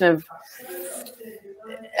combination of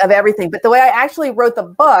of everything. But the way I actually wrote the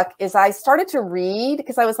book is I started to read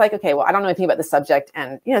because I was like, okay, well, I don't know anything about the subject.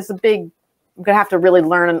 And, you know, it's a big, I'm going to have to really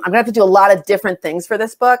learn. I'm going to have to do a lot of different things for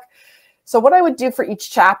this book. So what I would do for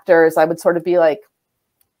each chapter is I would sort of be like,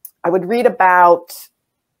 I would read about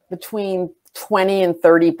between 20 and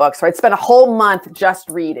 30 books. So I'd spend a whole month just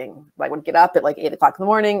reading. I would get up at like 8 o'clock in the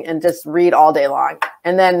morning and just read all day long.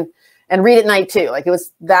 And read at night too. Like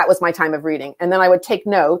that was my time of reading. And then I would take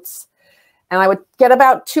notes and I would get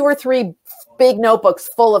about 2 or 3 big notebooks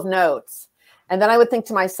full of notes. And then I would think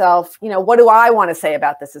to myself, you know, what do I want to say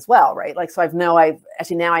about this as well? Right. Like, so now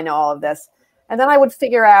I know all of this. And then I would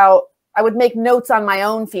figure out, I would make notes on my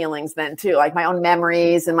own feelings then too, like my own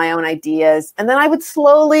memories and my own ideas. And then I would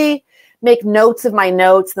slowly make notes of my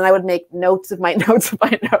notes. Then I would make notes of my notes of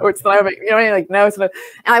my notes. Then I would make, you know, like notes. And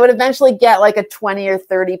I would eventually get like a 20 or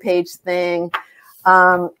 30 page thing.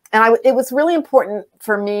 It was really important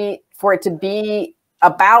for me for it to be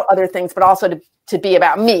about other things, but also to be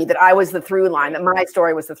about me, that I was the through line, that my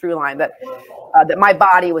story was the through line, that my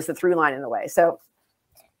body was the through line in a way. So,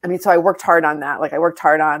 I mean, so I worked hard on that. Like I worked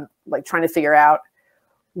hard on like trying to figure out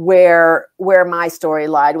where my story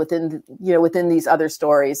lied within these other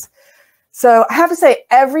stories. So I have to say,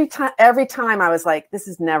 every time I was like, this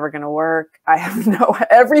is never going to work. I have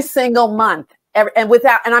every single month, and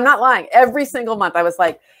I'm not lying, every single month I was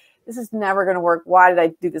like, this is never going to work. Why did I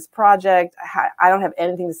do this project? I don't have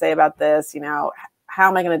anything to say about this. You know, how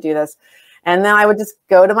am I going to do this? And then I would just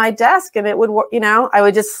go to my desk and it would, you know, I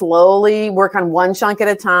would just slowly work on one chunk at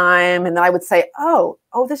a time. And then I would say, oh,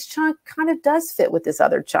 this chunk kind of does fit with this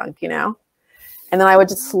other chunk, you know? And then I would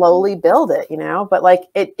just slowly build it, you know, but like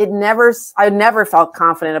I never felt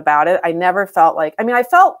confident about it. I never felt like, I mean, I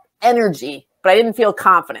felt energy, but I didn't feel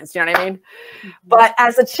confidence. You know what I mean? Mm-hmm. But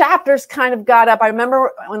as the chapters kind of got up, I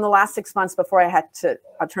remember in the last 6 months before I had to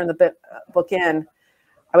turn the book in,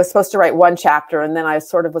 I was supposed to write one chapter. And then I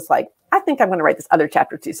sort of was like, I think I'm going to write this other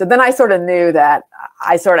chapter too. So then I sort of knew that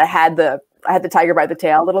I sort of had the tiger by the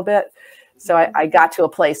tail a little bit. So I got to a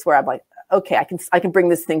place where I'm like, okay, I can bring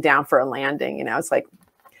this thing down for a landing. You know, it's like,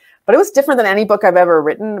 but it was different than any book I've ever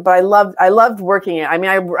written. But I loved working it. I mean,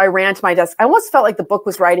 I ran to my desk. I almost felt like the book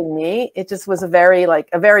was writing me. It just was a very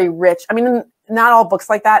rich. I mean, not all books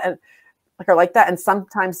like that are like that. And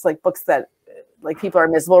sometimes like books that like people are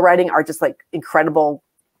miserable writing are just like incredible,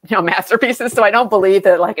 you know, masterpieces. So I don't believe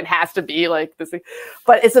that like it has to be like this,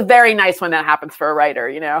 but it's a very nice when that happens for a writer,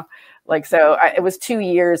 you know, like, so it was 2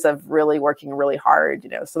 years of really working really hard, you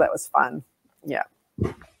know, so that was fun. Yeah.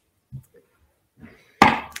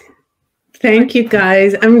 Thank you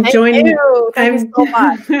guys. I'm joining you. Thank you so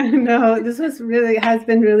much. No, this has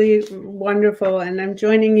been really wonderful. And I'm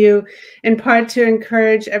joining you in part to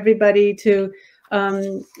encourage everybody to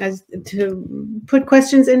put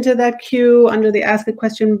questions into that queue under the Ask a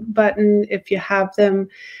Question button if you have them,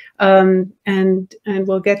 and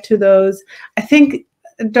we'll get to those. I think,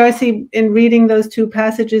 Darcy, in reading those 2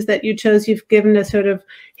 passages that you chose, you've given a sort of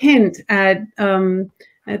hint at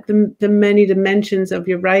the many dimensions of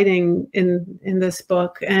your writing in this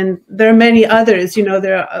book, and there are many others. You know,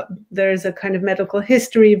 there's a kind of medical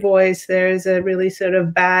history voice. There's a really sort of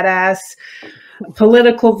badass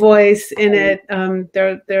political voice in it.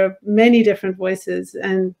 There are many different voices,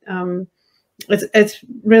 and it's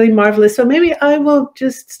really marvelous. So maybe I will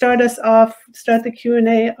just start the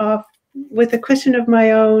Q&A off with a question of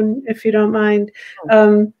my own, if you don't mind.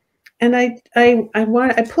 And I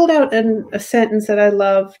pulled out a sentence that I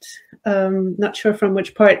loved, not sure from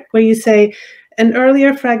which part, where you say, an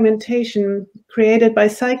earlier fragmentation created by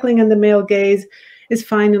cycling and the male gaze is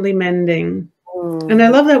finally mending. And I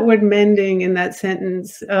love that word mending in that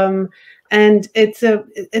sentence. And it's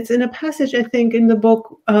in a passage, I think, in the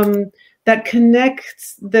book that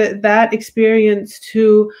connects that experience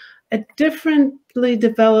to a differently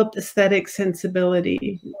developed aesthetic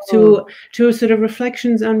sensibility, to sort of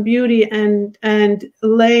reflections on beauty and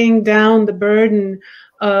laying down the burden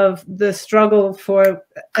of the struggle for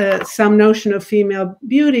some notion of female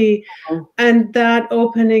beauty, and that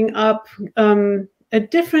opening up a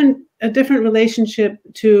different relationship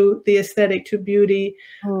to the aesthetic, to beauty.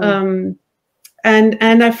 And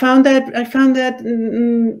I found that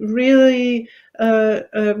really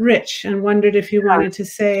rich, and wondered if you wanted to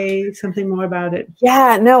say something more about it.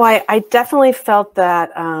 Yeah, no, I definitely felt that.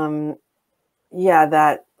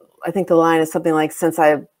 That I think the line is something like, since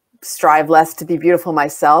I strive less to be beautiful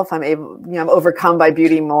myself, I'm overcome by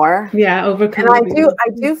beauty more. Yeah, overcome. And I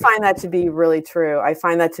do find that to be really true. I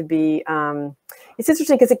find that to be, it's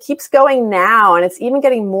interesting because it keeps going now, and it's even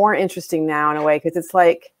getting more interesting now in a way, because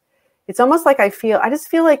it's almost like I just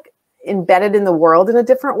feel like embedded in the world in a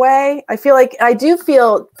different way. I feel like, I do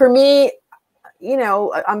feel, for me, you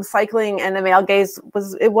know, I'm cycling, and the male gaze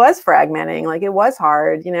was fragmenting, like it was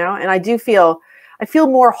hard, you know, and I feel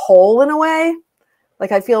more whole in a way.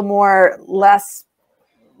 Like I feel less,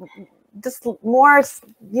 just more,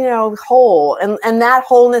 you know, whole. And that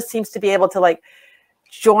wholeness seems to be able to like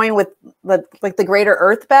join with the greater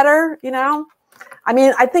earth better, you know? I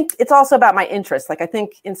mean, I think it's also about my interests. Like, I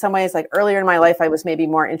think in some ways, like earlier in my life, I was maybe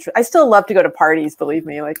more interested. I still love to go to parties, believe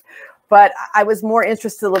me, like, but I was more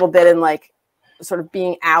interested a little bit in like sort of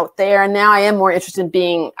being out there. And now I am more interested in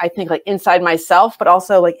being, I think, like inside myself, but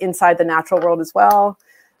also like inside the natural world as well,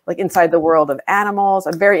 like inside the world of animals.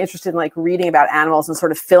 I'm very interested in like reading about animals and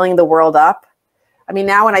sort of filling the world up. I mean,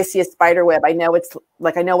 now when I see a spider web, I know it's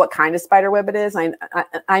like, I know what kind of spider web it is.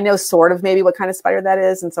 I know sort of maybe what kind of spider that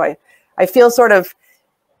is. And so I feel sort of,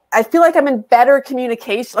 I feel like I'm in better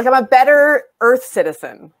communication. Like I'm a better earth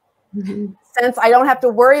citizen, since I don't have to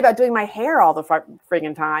worry about doing my hair all the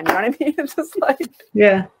friggin' time. You know what I mean? It's just like,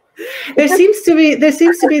 yeah. There seems to be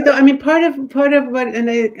though. I mean, part of what,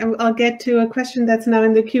 and I'll get to a question that's now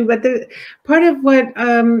in the queue. But part of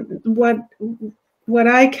what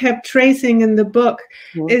I kept tracing in the book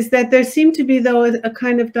is that there seemed to be, though, a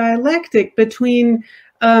kind of dialectic between.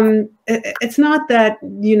 It's not that,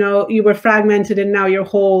 you know, you were fragmented and now you're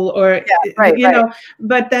whole, or you know,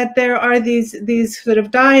 but that there are these sort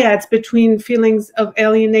of dyads between feelings of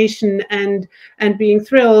alienation and being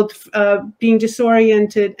thrilled, being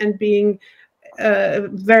disoriented, and being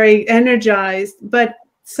very energized. But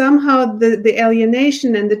somehow the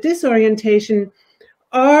alienation and the disorientation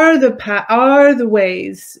are the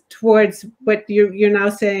ways towards what you're now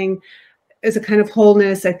saying is a kind of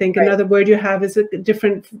wholeness. I think another word you have is a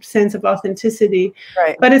different sense of authenticity.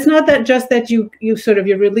 Right. But it's not that just that you're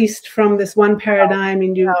released from this one paradigm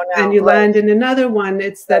and you land in another one.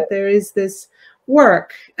 It's that there is this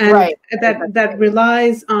work, and that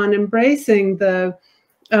relies on embracing the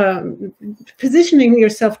positioning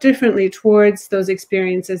yourself differently towards those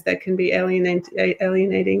experiences that can be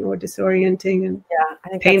alienating or disorienting and I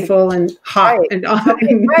think painful and hot and all.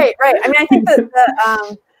 Right. I mean, I think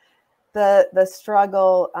that the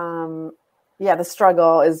struggle, the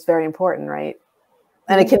struggle is very important, right?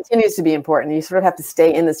 And it continues to be important. You sort of have to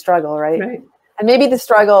stay in the struggle, right? And maybe the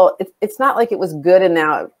struggle, it's not like it was good and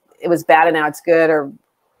now it was bad and now it's good, or,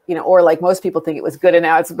 you know, or like most people think it was good and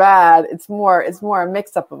now it's bad. It's more a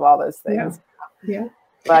mix up of all those things. Yeah.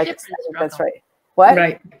 But I think that's right. What?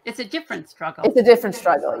 Right. It's a different struggle. It's a different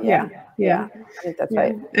struggle. Yeah. I think that's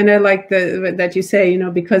right. And I like that you say, you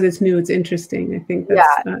know, because it's new, it's interesting. I think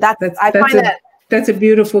that's a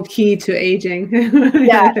beautiful key to aging.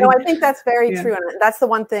 I think that's very true. And that's the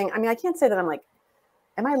one thing. I mean, I can't say that I'm like,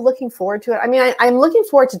 am I looking forward to it? I mean, I'm looking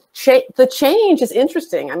forward to the change is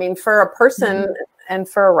interesting. I mean, for a person and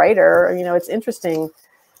for a writer, you know, it's interesting.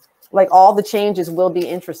 Like all the changes will be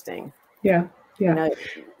interesting. Yeah. You know,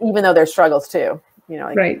 even though there's struggles too, you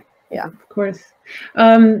know. Like, yeah, of course.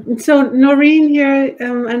 So Noreen here,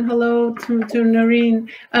 and hello to Noreen,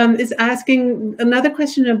 is asking another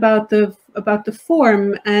question about the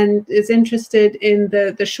form, and is interested in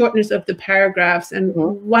the shortness of the paragraphs, and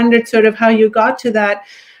wondered sort of how you got to that,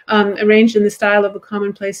 arranged in the style of a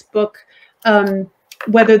commonplace book,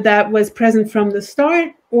 whether that was present from the start,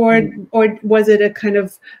 or was it a kind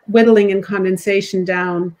of whittling and condensation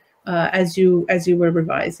down as you were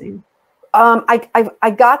revising?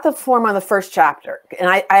 I got the form on the first chapter, and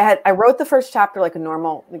I wrote the first chapter like a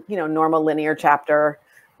normal linear chapter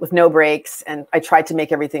with no breaks, and I tried to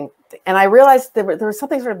make everything. And I realized there was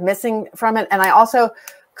something sort of missing from it, and I also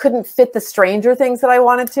couldn't fit the stranger things that I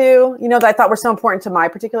wanted to, you know, that I thought were so important to my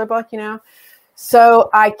particular book, you know. So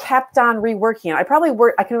I kept on reworking it.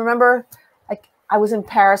 I can remember. I was in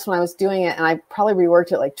Paris when I was doing it, and I probably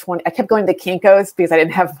reworked it like 20. I kept going to Kinko's because I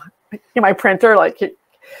didn't have my printer. Like,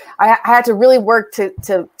 I had to really work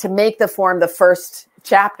to make the form the first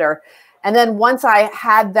chapter. And then once I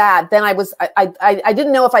had that, then I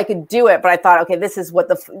didn't know if I could do it, but I thought, okay, this is what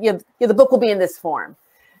the book will be in this form,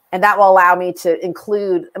 and that will allow me to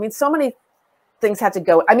include. I mean, so many things had to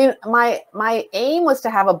go. I mean, my aim was to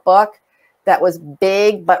have a book that was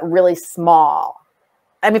big but really small.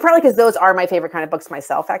 I mean, probably because those are my favorite kind of books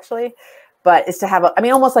myself, actually. But it's to have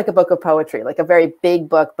almost like a book of poetry, like a very big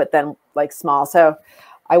book, but then like small. So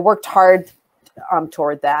I worked hard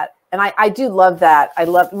toward that. And I do love that. I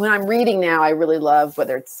love when I'm reading now, I really love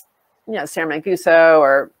whether it's, you know, Sarah Mancuso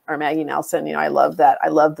or Maggie Nelson, you know, I love that. I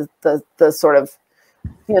love the sort of,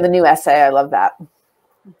 you know, the new essay. I love that.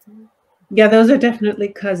 Yeah, those are definitely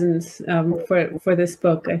cousins for this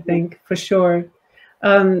book, I think, for sure.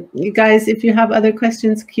 You guys, if you have other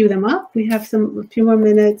questions, queue them up. We have a few more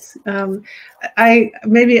minutes.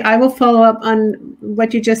 Maybe I will follow up on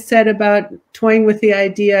what you just said about toying with the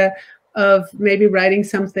idea of maybe writing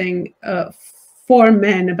something for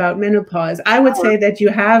men about menopause. I would say that you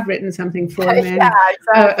have written something for men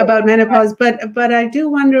about menopause, but I do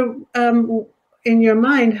wonder in your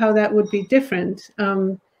mind how that would be different.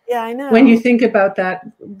 Yeah, I know. When you think about that,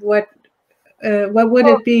 what would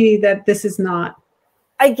it be that this is not?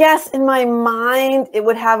 I guess in my mind, it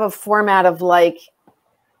would have a format of like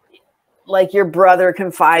your brother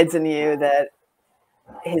confides in you that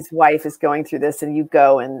his wife is going through this, and you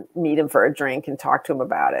go and meet him for a drink and talk to him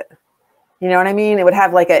about it. You know what I mean? It would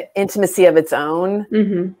have like an intimacy of its own.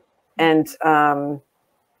 Mm-hmm. And I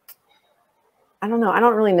don't know. I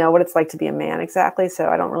don't really know what it's like to be a man exactly. So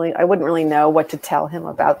I wouldn't really know what to tell him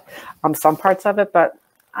about some parts of it, but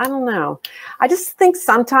I don't know. I just think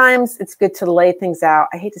sometimes it's good to lay things out.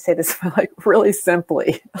 I hate to say this, but like really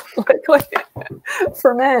simply, like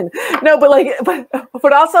for men. No,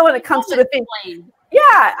 but also when it comes to the thing.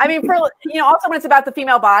 Yeah. I mean, also when it's about the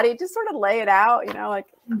female body, just sort of lay it out, like,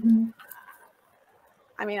 mm-hmm.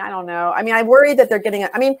 I mean, I don't know. I mean, I worry that they're getting,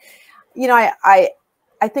 I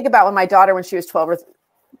think about when my daughter, when she was 12 or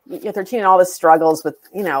 13, and all the struggles with,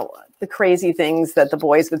 the crazy things that the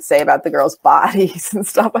boys would say about the girls' bodies and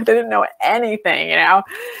stuff. I didn't know anything,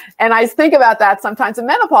 and I think about that sometimes in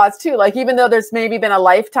menopause too. Like, even though there's maybe been a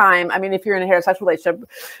lifetime, I mean, if you're in a heterosexual relationship,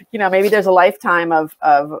 maybe there's a lifetime of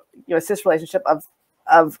a cis relationship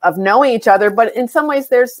of knowing each other, but in some ways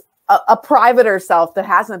there's a privater self that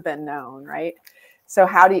hasn't been known. Right. So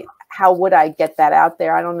how would I get that out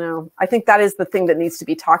there? I don't know. I think that is the thing that needs to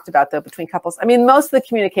be talked about, though, between couples. I mean, most of the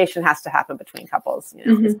communication has to happen between couples.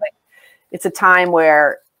 Mm-hmm. It's a time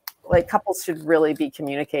where like couples should really be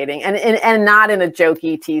communicating, and not in a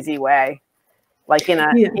jokey, teasy way, like in a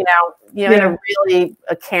in a really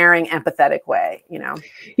caring, empathetic way. You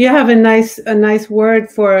have a nice word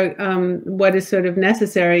for what is sort of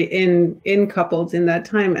necessary in couples in that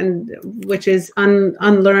time, and which is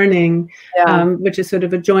unlearning, which is sort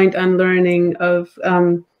of a joint unlearning of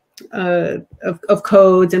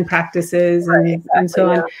codes and practices, and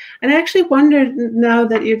so on. And I actually wonder, now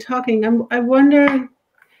that you're talking, I wonder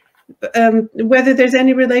whether there's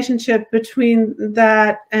any relationship between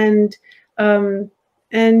that and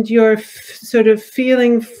your sort of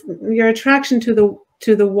feeling, your attraction to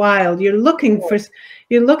the wild. You're looking for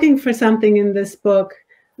something in this book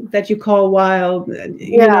that you call wild,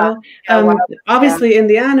 obviously in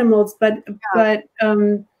the animals, but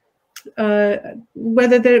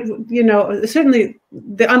whether there, certainly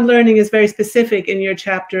the unlearning is very specific in your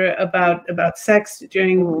chapter about sex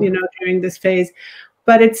during this phase,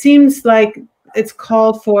 but it seems like it's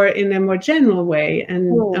called for in a more general way.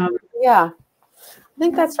 And I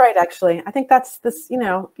think that's right. Actually, I think that's this.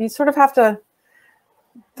 You sort of have to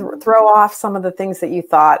throw off some of the things that you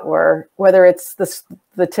thought were, whether it's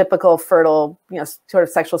the typical fertile, sort of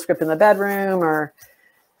sexual script in the bedroom, or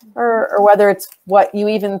whether it's what you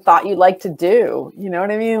even thought you'd like to do. You know what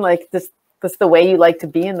I mean? Like this the way you like to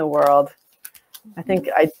be in the world. I think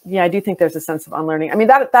I do think there's a sense of unlearning. I mean,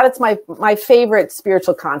 that it's my favorite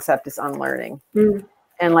spiritual concept is unlearning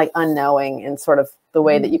and like unknowing, and sort of the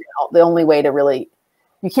way that the only way to really,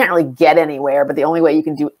 you can't really get anywhere, but the only way you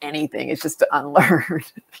can do anything is just to unlearn, or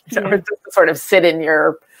just to sort of sit in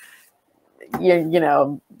your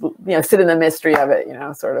sit in the mystery of it,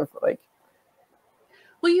 sort of like.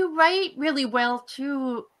 Well, you write really well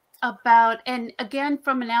too about, and again,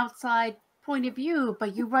 from an outside point of view,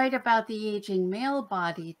 but you write about the aging male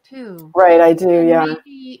body too. Right, I do, yeah.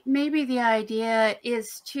 Maybe the idea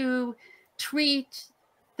is to treat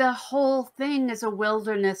the whole thing as a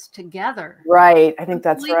wilderness together. Right, I think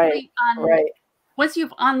that's right. Right. Once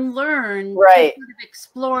you've unlearned, right, to sort of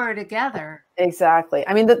explore together. Exactly.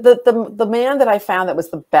 I mean, the man that I found that was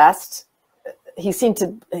the best, he seemed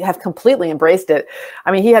to have completely embraced it.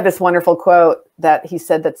 I mean, he had this wonderful quote that he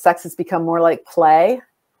said that sex has become more like play,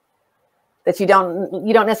 that you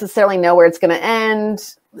don't necessarily know where it's going to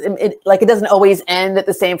end. It doesn't always end at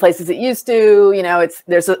the same place as it used to.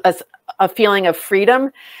 There's a feeling of freedom.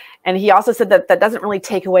 And he also said that doesn't really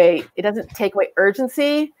take away, it doesn't take away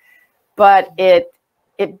urgency, but it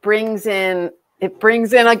brings in,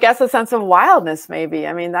 I guess, a sense of wildness, maybe.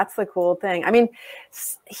 I mean, that's the cool thing. I mean,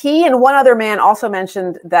 he and one other man also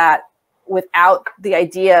mentioned that without the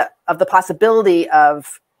idea of the possibility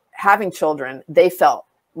of having children, they felt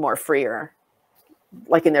more freer,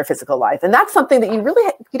 like in their physical life. And that's something that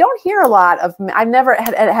you don't hear a lot of. I've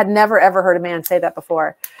never ever heard a man say that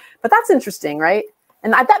before, but that's interesting, right?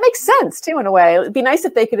 And that makes sense too, in a way. It'd be nice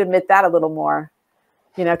if they could admit that a little more.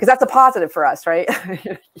 you know, because that's a positive for us, right?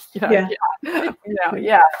 Yeah,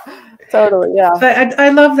 totally, yeah. But I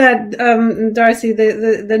love that, Darcy,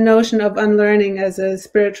 the notion of unlearning as a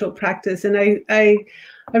spiritual practice, and I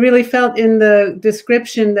really felt in the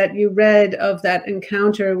description that you read of that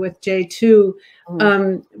encounter with J2,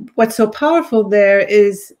 what's so powerful there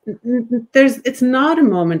is it's not a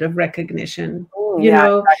moment of recognition. You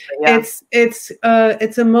know, exactly,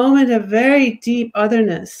 it's a moment of very deep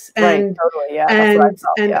otherness and and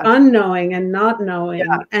unknowing and not knowing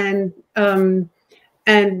and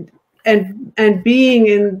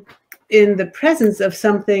being in the presence of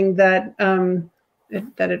something that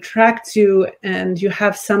that attracts you, and you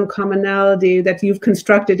have some commonality that you've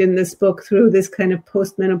constructed in this book through this kind of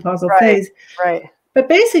postmenopausal phase. Right. But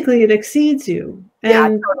basically, it exceeds you. And yeah,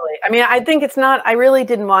 totally. I mean, I think it's not. I really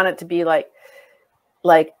didn't want it to be like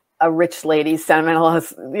a rich lady's sentimental,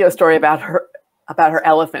 story about her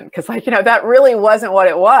elephant, because that really wasn't what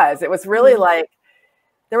it was. It was really like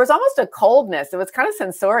there was almost a coldness. It was kind of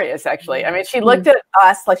censorious, actually. I mean, she looked at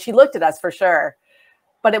us like she looked at us for sure,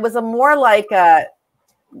 but it was a more like a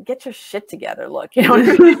get your shit together look. You know what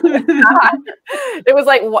I mean? It was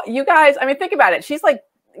like, what you guys? I mean, think about it. She's like,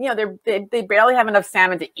 they barely have enough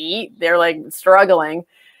salmon to eat. They're like struggling.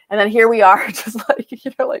 And then here we are, just like,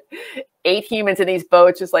 like 8 humans in these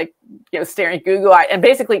boats, just like, staring goo-goo-eyed and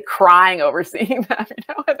basically crying over seeing them.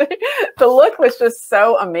 The look was just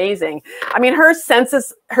so amazing. I mean, her sense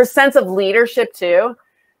of leadership too.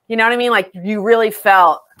 You know what I mean? Like you really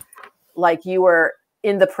felt like you were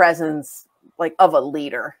in the presence like of a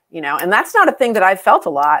leader, and that's not a thing that I've felt a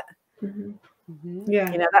lot.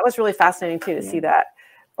 Yeah. That was really fascinating too, to see that.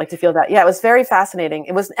 Like to feel that. Yeah, it was very fascinating.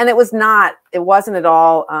 It wasn't at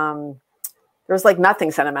all, there was like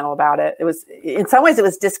nothing sentimental about it. It was, in some ways it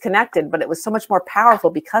was disconnected, but it was so much more powerful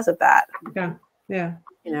because of that. Yeah.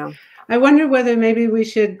 Yeah. I wonder whether maybe we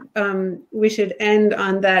should end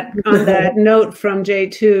on that note from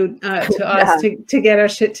J2 to us to get our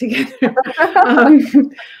shit together.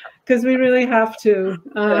 Because we really have to.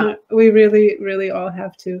 We really all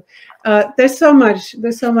have to. There's so much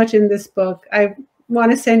in this book. I want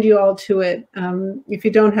to send you all to it. If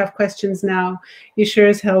you don't have questions now, you sure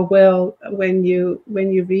as hell will when you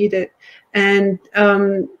read it. And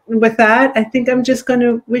with that, I think I'm just going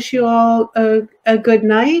to wish you all a good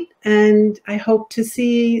night. And I hope to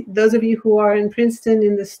see those of you who are in Princeton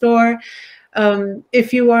in the store.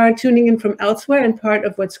 If you are tuning in from elsewhere, and part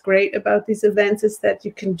of what's great about these events is that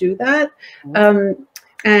you can do that.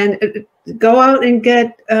 And go out and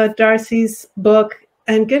get Darcy's book.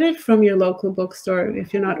 And get it from your local bookstore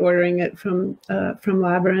if you're not ordering it from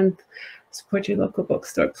Labyrinth. Support your local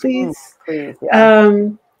bookstore, please. Please, yeah.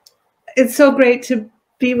 It's so great to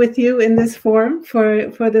be with you in this forum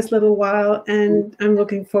for this little while, and I'm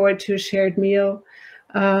looking forward to a shared meal.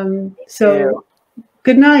 So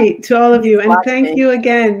good night to all of you, and thank you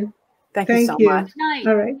again. Thank you so much. Good night.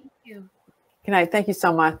 All right. Thank you. Good night. Thank you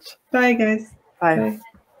so much. Bye, guys. Bye. Bye.